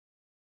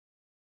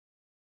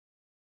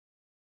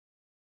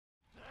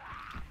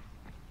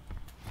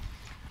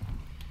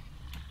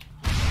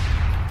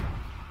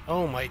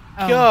Oh my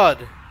god!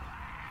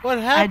 What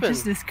happened? I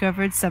just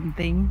discovered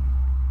something.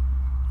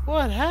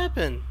 What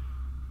happened?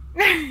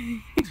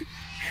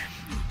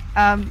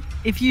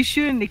 If you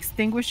shoot an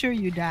extinguisher,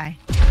 you die.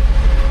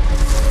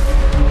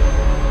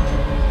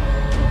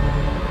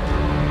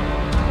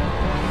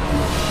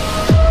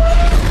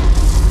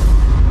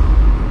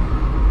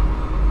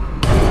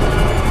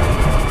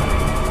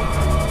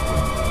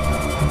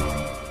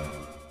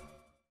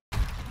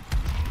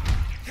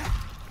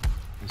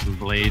 Some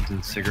blades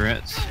and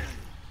cigarettes.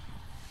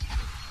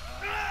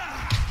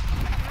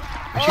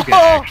 I should get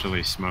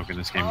actually smoking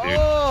this game, dude.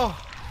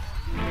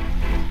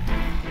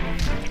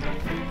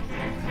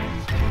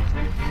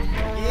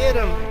 Get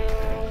him!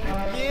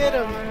 Get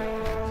him!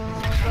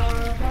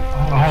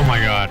 Oh my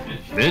god,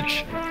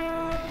 bitch!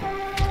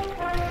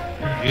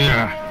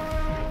 Yeah.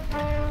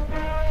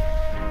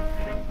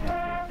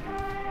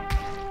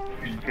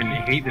 I fucking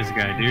hate this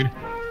guy, dude.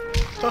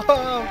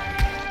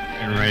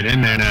 Get right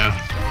in there now.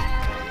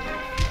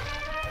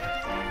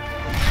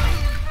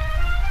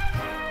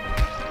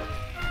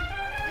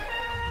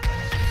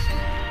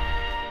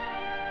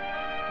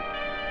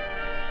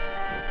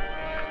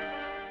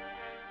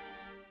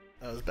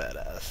 That was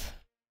badass.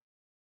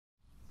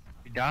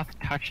 He doth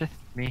toucheth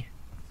me.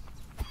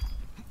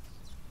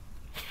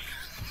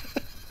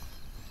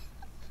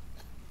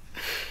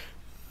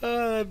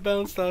 Oh, that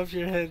bounced off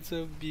your head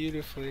so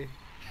beautifully.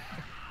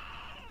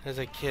 There's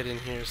a kid in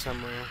here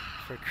somewhere,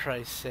 for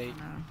Christ's sake.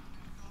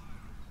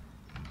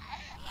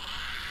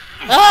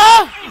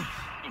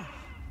 Ah!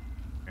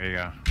 There you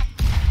go.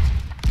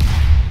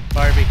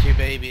 Barbecue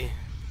baby.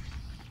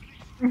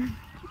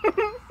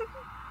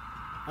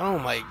 Oh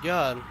my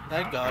god,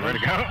 that got him. Where'd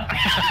it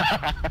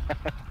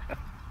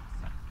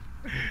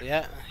go?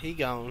 Yeah, he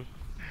gone.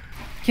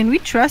 Can we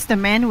trust a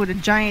man with a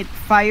giant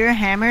fire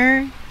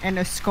hammer and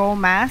a skull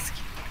mask?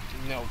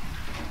 No.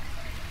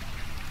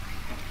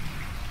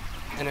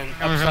 And an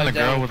Coming from the upside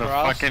girl down with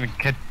cross. a fucking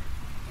kid.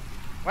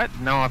 What?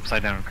 No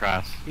upside down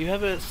cross. You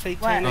have a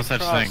satanic No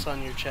such cross thing.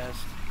 on your chest.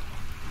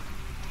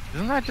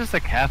 Isn't that just a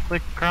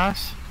Catholic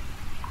cross?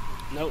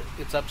 No,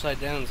 it's upside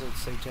down, so it's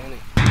satanic.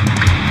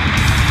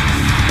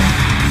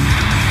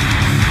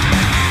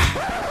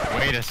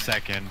 Wait a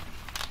second.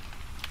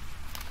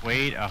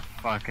 Wait a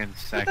fucking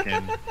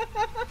second.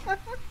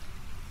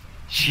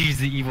 She's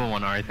the evil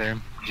one,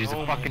 Arthur. She's Oh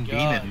a my fucking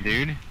God. demon,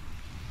 dude.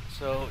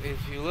 So if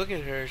you look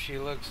at her, she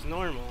looks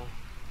normal.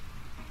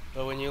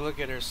 But when you look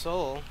at her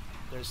soul,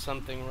 there's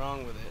something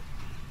wrong with it.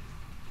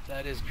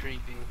 That is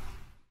creepy.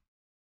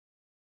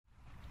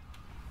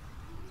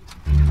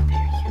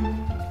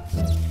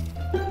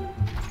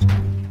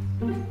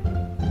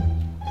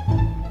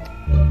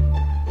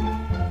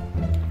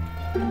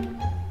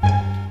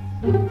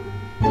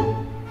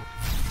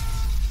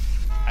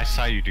 I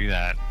saw you do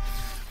that.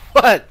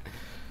 What?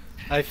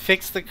 I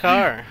fixed the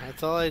car.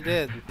 That's all I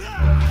did.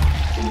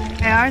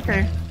 Hey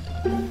Arthur,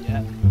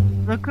 Yeah.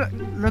 look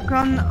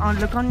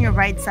on your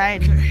right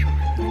side. Okay,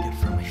 I get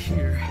from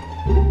here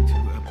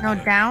to No,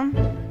 down.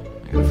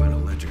 I gotta find a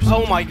ledger.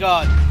 Oh my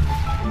god.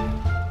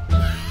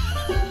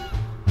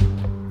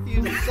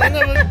 You son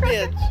of a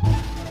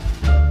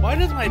bitch. Why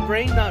does my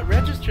brain not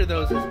register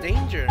those as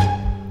danger?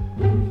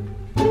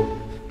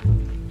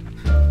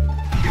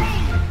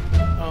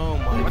 Oh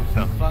my What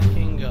the-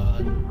 fucking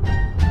god.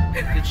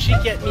 Did she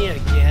get me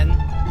again?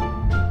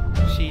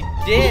 She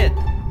did.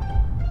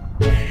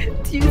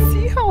 Do you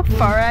see how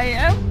far I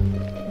am?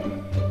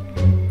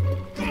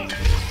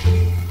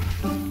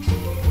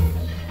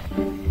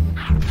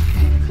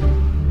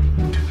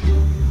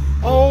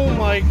 Oh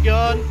my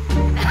god.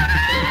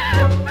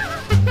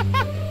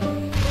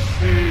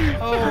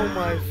 Oh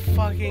my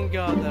fucking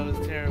god, that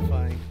was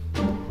terrifying.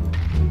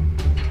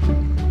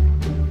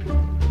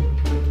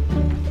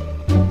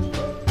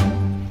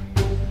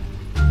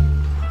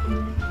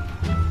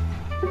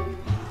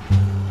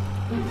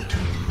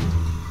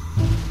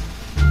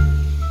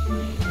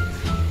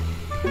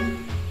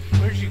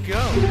 Where'd you go?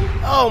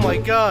 Oh my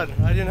god,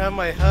 I didn't have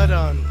my HUD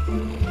on.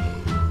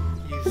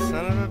 You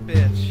son of a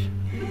bitch.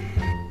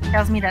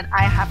 Tells me that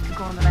I have to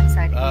go on the left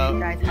side. Oh, You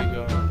guys you have to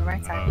go. go on the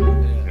right side.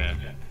 Yeah.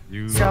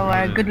 You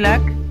So good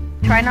luck.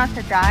 Try not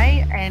to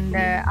die, and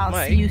I'll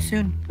Mike? see you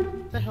soon.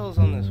 What the hell's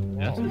on this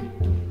wall? Yes.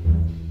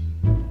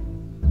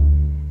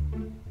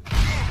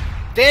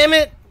 Damn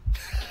it!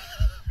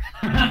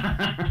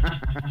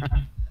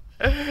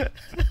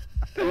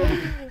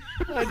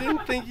 I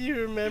didn't think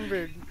you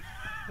remembered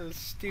those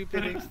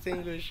stupid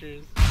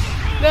extinguishers.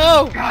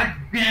 No! God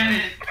damn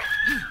it!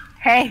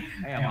 Hey.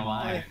 Hey, I'm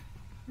alive.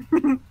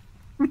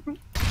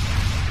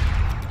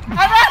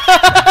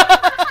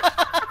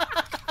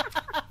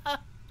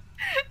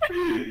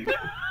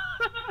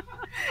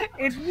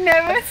 It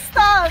never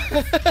stops.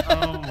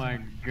 Oh my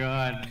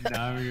god,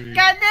 now I'm gonna be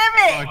God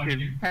damn it!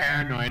 fucking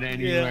paranoid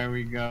anywhere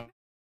we go.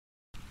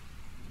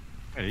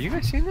 Hey, you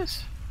guys seen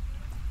this?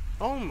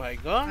 Oh my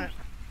god.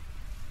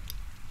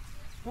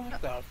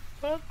 What the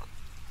fuck?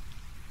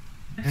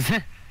 Is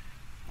it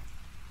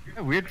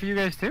weird for you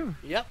guys too?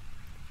 Yep.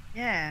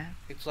 Yeah.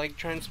 It's like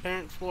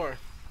transparent floor.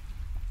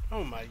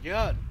 Oh my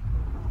god.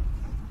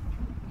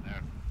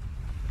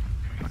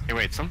 Hey,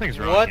 wait, something's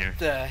wrong What here.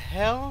 the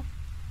hell?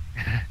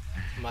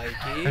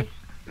 Mikey?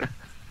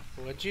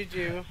 What'd you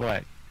do?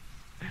 What?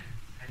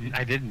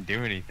 I didn't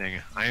do anything.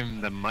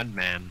 I'm the mud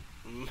man.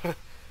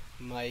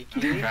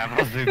 Mikey?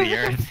 Travel through the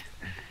earth.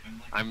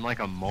 I'm like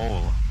a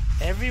mole.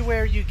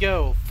 Everywhere you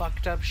go,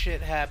 fucked up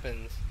shit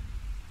happens.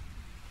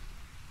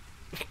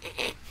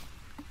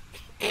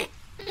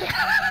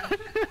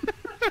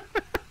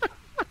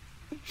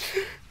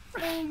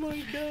 Oh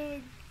my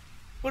god.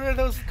 What are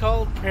those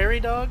called? Prairie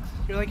dogs?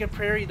 You're like a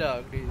prairie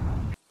dog, dude.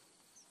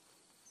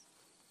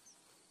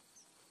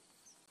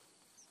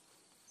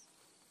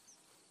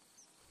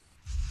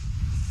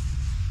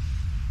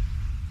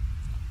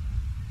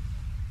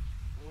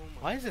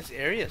 Why is this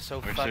area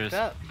so fucked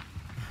up?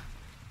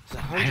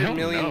 There's 100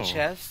 million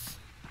chests.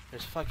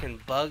 There's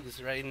fucking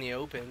bugs right in the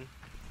open.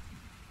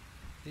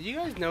 Did you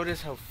guys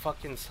notice how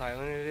fucking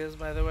silent it is,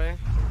 by the way?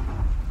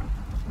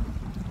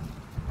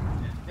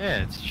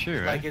 Yeah, it's true,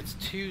 right? Like, it's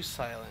too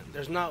silent.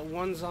 There's not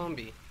one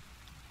zombie.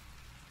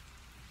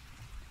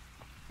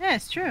 Yeah,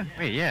 it's true.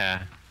 Wait,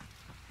 yeah.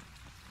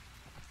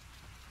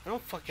 I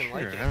don't fucking Sure,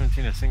 like I it. haven't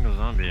seen a single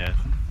zombie yet.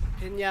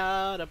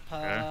 Pinata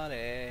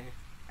party.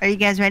 Are you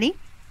guys ready?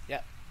 Yeah.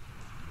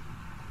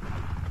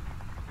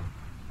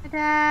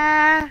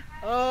 Ta-da!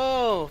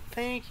 Oh,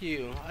 thank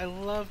you. I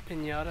love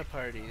pinata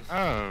parties.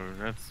 Oh,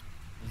 that's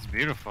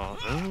beautiful.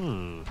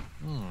 Ooh.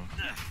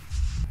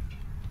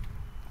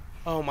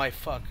 Oh my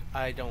fuck.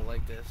 I don't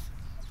like this.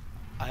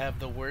 I have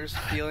the worst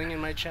feeling in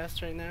my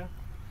chest right now.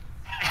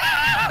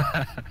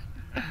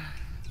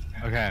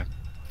 Okay.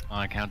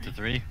 On a count to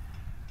 3.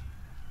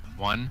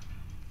 1,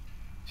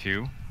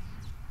 2,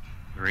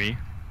 3,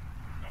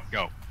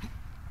 go.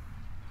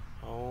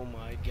 Oh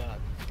my god.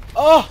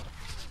 Oh!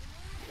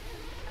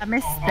 I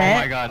missed Oh it.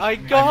 my god. I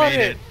got made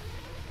it.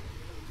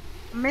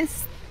 I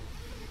missed.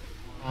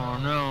 Oh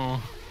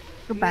no.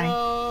 Goodbye.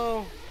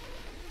 No.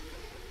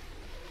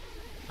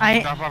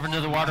 Drop off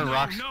into the water,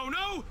 rocks.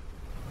 No!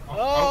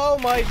 Oh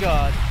my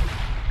god.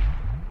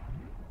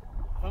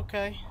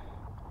 Okay.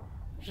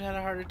 Just had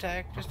a heart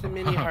attack. Just a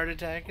mini heart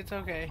attack. It's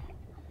okay.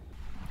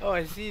 Oh,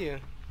 I see you.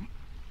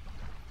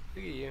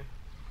 Look at you.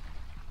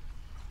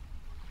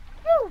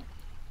 Woo!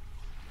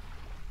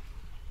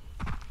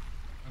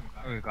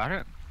 Oh, we got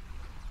it?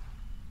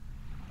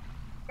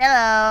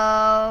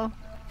 Hello.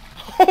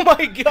 Oh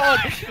my god!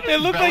 It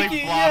looked Belly like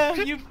you, flopped.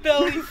 yeah, you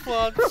belly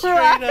flopped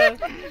straight up.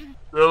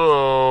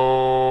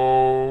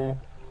 Hello.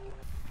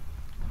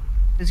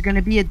 There's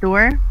gonna be a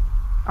door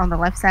on the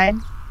left side.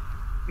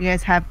 You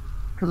guys have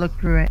to look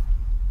through it.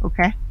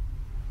 Okay?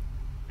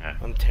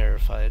 I'm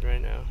terrified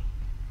right now.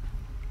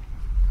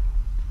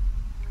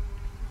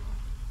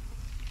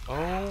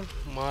 Oh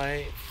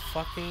my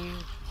fucking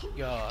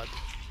god.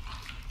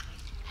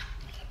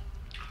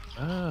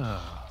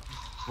 Oh.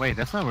 Wait,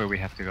 that's not where we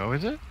have to go,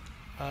 is it?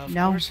 Of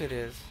No. course it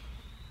is.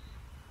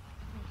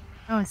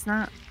 No, it's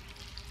not.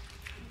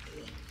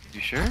 You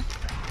sure?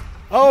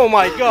 Oh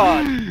my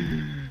god!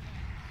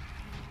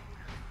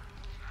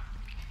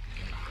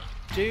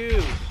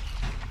 Dude,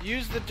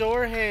 use the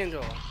door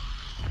handle.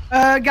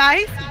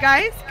 Guys. What?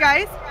 Guys.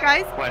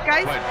 What?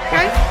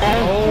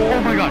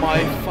 Oh my god. My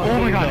fucking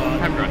Oh my god. god.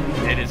 Time to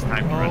run. It is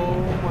time to run.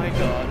 Oh my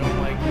god,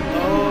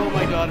 oh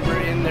my god,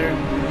 we're in their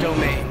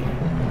domain.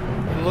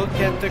 Look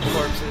at the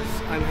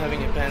corpses. I'm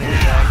having a panic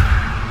attack.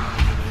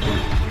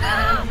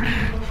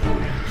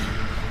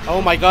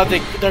 Oh my god,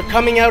 they're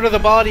coming out of the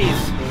bodies.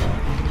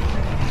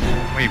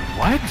 Wait,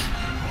 what?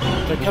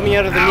 They're coming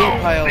out of the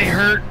meat piles. They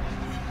hurt.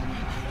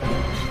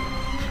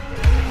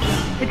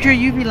 Get your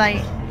UV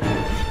light.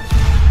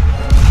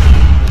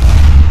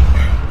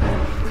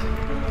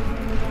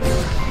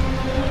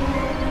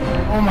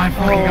 Oh my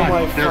fucking Oh god.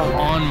 my They're fuck.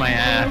 on my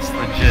ass,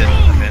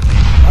 legitimately.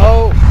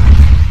 Oh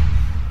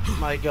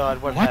my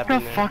god, what What the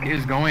happened there? fuck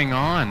is going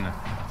on?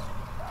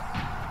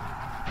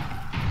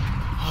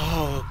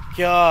 Oh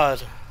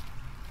god.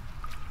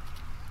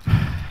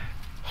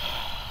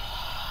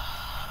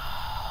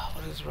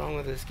 What is wrong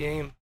with this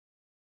game?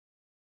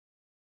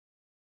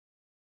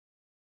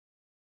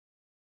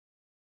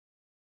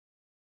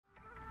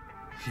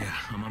 Yeah,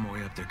 I'm on my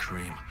way up there,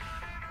 Kareem.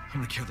 I'm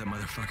gonna kill that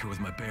motherfucker with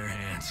my bare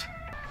hands.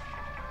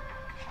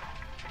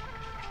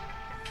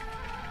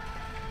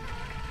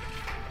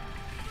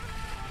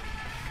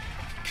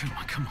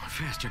 Come on,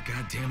 faster,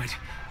 goddammit.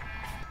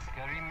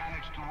 Karim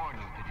managed to warn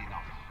you, did he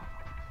not?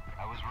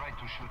 I was right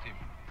to shoot him.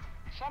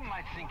 Some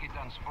might think it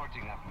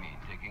unsporting of me,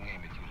 taking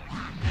aim at you like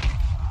this.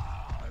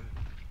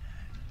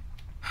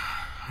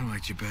 I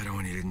liked you better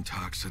when you didn't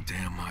talk so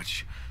damn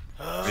much.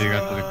 You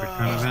got to the quick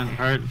time event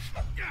part?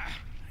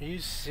 Are you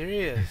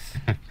serious?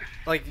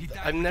 Like,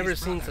 I've never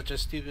seen such a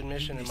stupid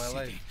mission in my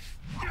life.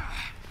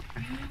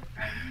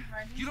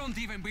 You don't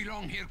even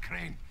belong here,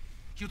 Crane.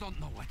 You don't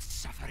know what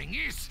suffering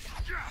is.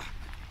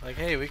 Like,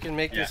 hey, we can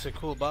make this a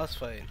cool boss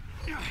fight.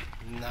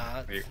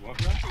 Not. Wait, what?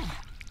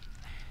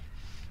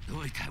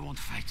 Do it, I won't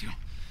fight you.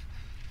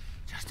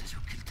 Just as you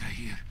killed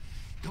Tahir.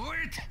 Do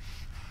it!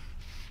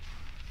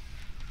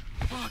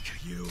 Fuck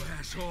you,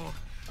 asshole.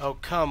 Oh,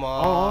 come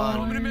on.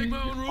 I'm gonna make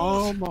my own rules.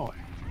 Oh boy.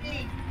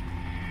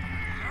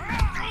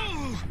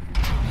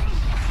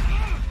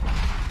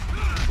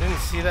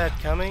 see that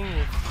coming,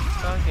 you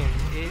fucking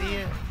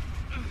idiot?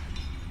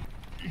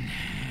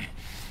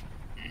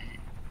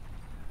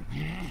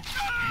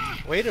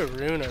 Way to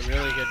ruin a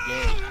really good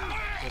game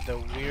with the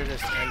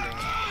weirdest ending.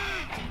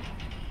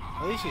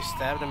 At least you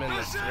stabbed him in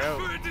the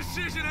throat.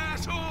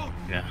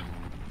 Yeah.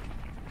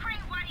 Crane,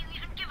 why do you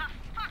even give a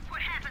fuck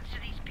what happens to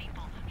these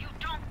people? You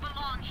don't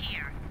belong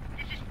here.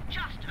 This is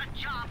just a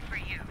job for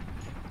you.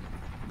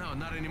 No,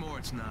 not anymore,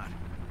 it's not.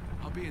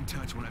 I'll be in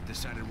touch when I've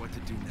decided what to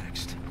do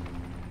next.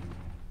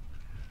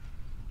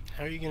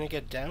 How are you gonna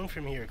get down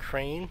from here,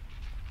 Crane?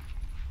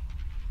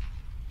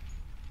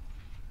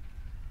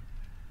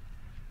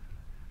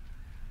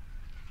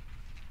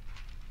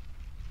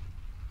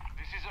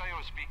 This is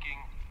Io speaking.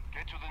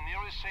 Get to the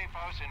nearest safe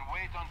house and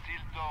wait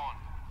until dawn.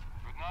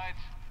 Good night,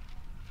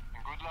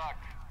 and good luck.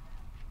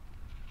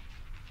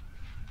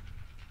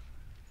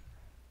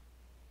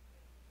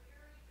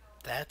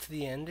 That's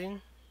the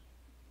ending?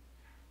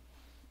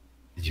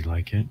 Did you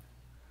like it?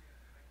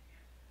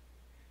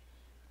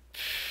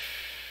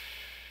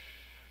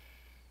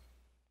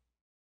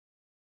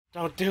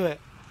 Don't do it.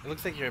 It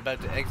looks like you're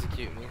about to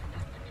execute me.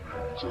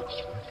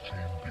 Chuki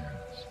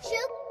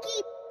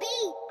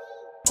beat.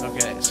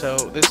 Okay, so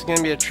this is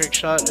gonna be a trick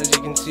shot. As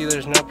you can see,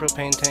 there's no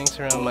propane tanks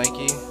around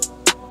Mikey.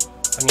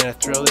 I'm gonna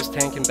throw this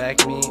tank in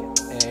back of me,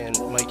 and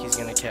Mikey's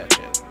gonna catch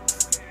it.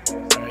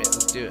 Alright,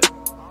 let's do it.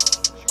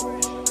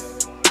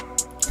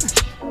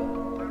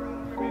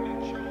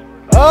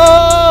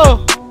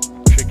 Oh!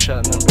 Trick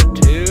shot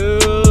number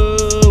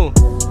 2.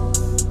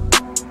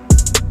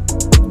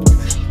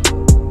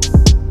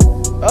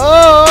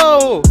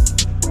 Oh!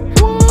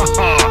 What?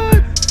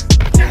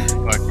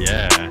 Fuck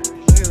yeah.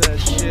 Look at that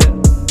shit.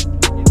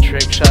 You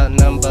trick shot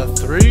number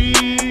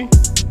 3.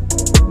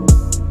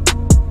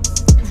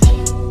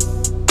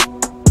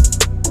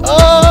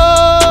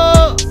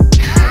 Oh!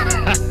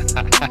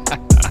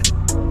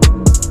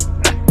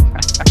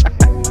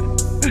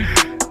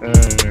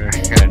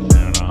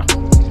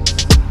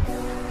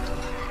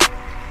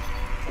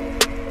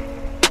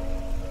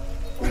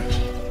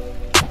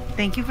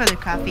 Thank you for the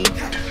coffee.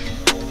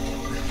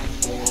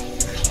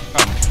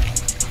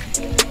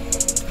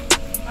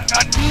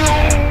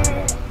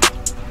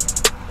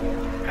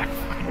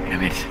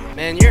 Damn it.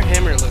 Man, your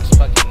hammer looks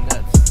fucking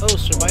nuts. Oh,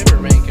 survivor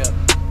rank up.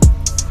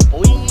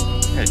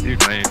 Boing! Yeah, dude,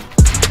 man.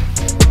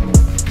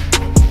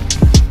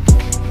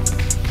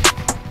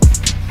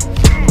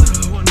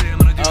 One day I'm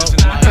gonna do this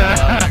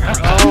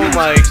Oh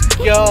my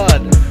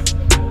god!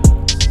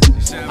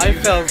 I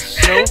fell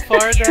so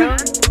far down.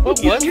 What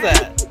was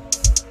that?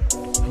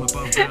 I'm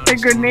above ground. A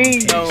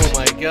grenade. Oh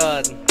my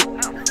god.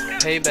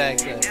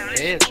 Payback's a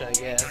bitch, I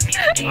guess.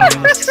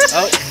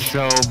 Oh,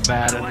 So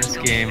bad at this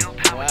game.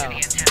 wow.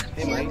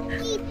 Hey, Mike.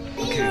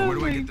 Okay, where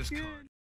do I get this car?